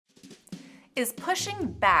Is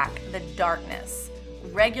pushing back the darkness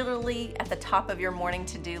regularly at the top of your morning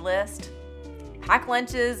to-do list? Pack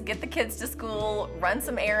lunches, get the kids to school, run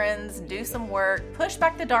some errands, do some work, push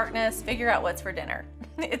back the darkness, figure out what's for dinner.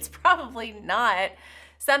 It's probably not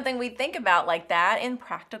something we think about like that in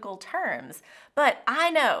practical terms. But I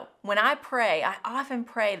know when I pray, I often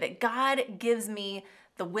pray that God gives me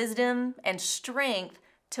the wisdom and strength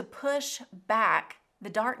to push back the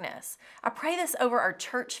darkness. I pray this over our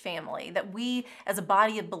church family, that we as a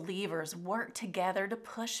body of believers work together to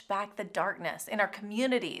push back the darkness in our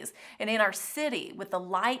communities and in our city with the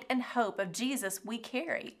light and hope of Jesus we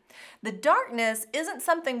carry. The darkness isn't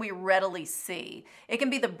something we readily see. It can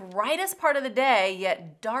be the brightest part of the day,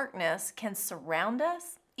 yet darkness can surround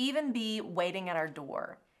us, even be waiting at our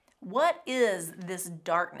door. What is this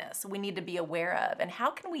darkness we need to be aware of, and how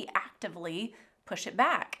can we actively push it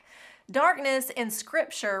back? Darkness in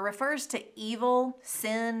Scripture refers to evil,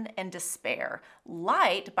 sin, and despair.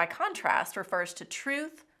 Light, by contrast, refers to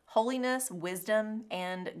truth, holiness, wisdom,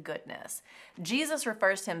 and goodness. Jesus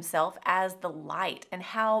refers to himself as the light and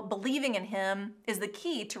how believing in him is the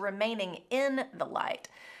key to remaining in the light.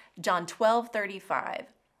 John 12:35.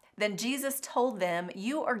 Then Jesus told them,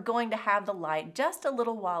 "You are going to have the light just a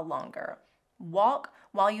little while longer. Walk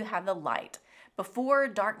while you have the light, before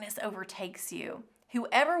darkness overtakes you.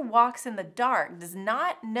 Whoever walks in the dark does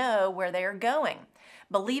not know where they are going.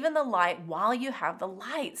 Believe in the light while you have the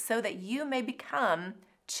light, so that you may become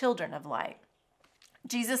children of light."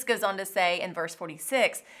 Jesus goes on to say in verse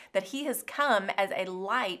 46 that he has come as a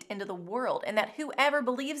light into the world, and that whoever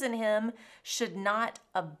believes in him should not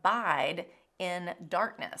abide in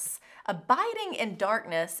darkness. Abiding in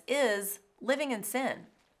darkness is living in sin.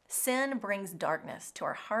 Sin brings darkness to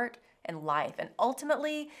our heart and life, and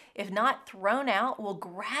ultimately, if not thrown out, will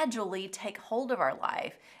gradually take hold of our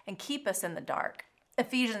life and keep us in the dark.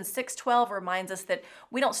 Ephesians 6:12 reminds us that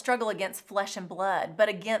we don't struggle against flesh and blood, but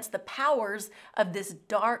against the powers of this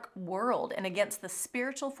dark world and against the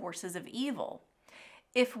spiritual forces of evil.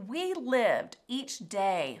 If we lived each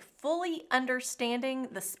day fully understanding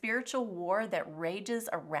the spiritual war that rages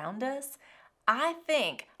around us, I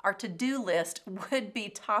think our to-do list would be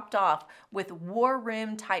topped off with war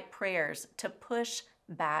room type prayers to push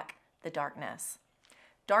back the darkness.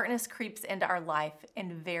 Darkness creeps into our life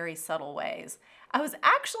in very subtle ways. I was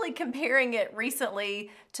actually comparing it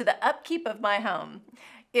recently to the upkeep of my home.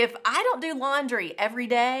 If I don't do laundry every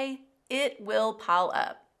day, it will pile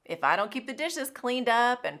up. If I don't keep the dishes cleaned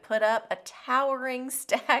up and put up, a towering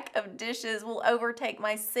stack of dishes will overtake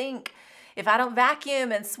my sink. If I don't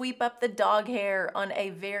vacuum and sweep up the dog hair on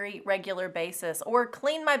a very regular basis, or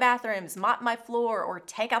clean my bathrooms, mop my floor, or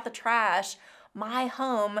take out the trash, my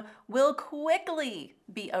home will quickly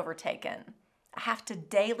be overtaken. I have to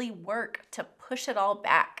daily work to push it all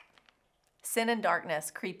back. Sin and darkness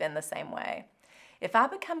creep in the same way. If I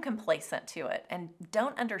become complacent to it and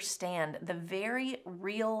don't understand the very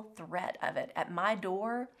real threat of it at my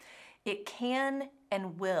door, it can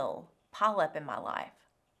and will pile up in my life.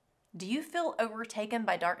 Do you feel overtaken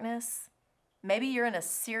by darkness? Maybe you're in a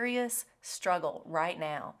serious struggle right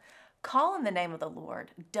now. Call on the name of the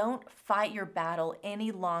Lord. Don't fight your battle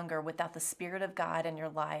any longer without the Spirit of God in your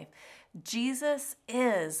life. Jesus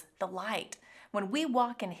is the light. When we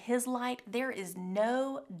walk in his light, there is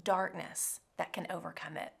no darkness that can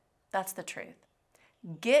overcome it. That's the truth.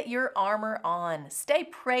 Get your armor on. Stay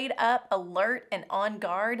prayed up, alert, and on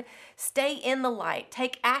guard. Stay in the light.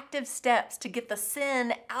 Take active steps to get the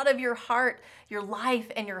sin out of your heart, your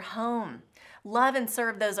life, and your home. Love and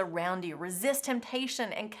serve those around you. Resist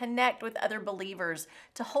temptation and connect with other believers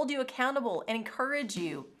to hold you accountable and encourage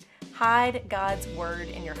you. Hide God's word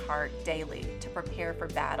in your heart daily to prepare for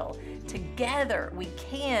battle. Together, we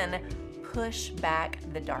can push back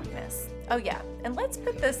the darkness. Oh yeah, and let's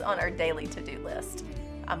put this on our daily to-do list.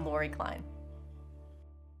 I'm Lori Klein.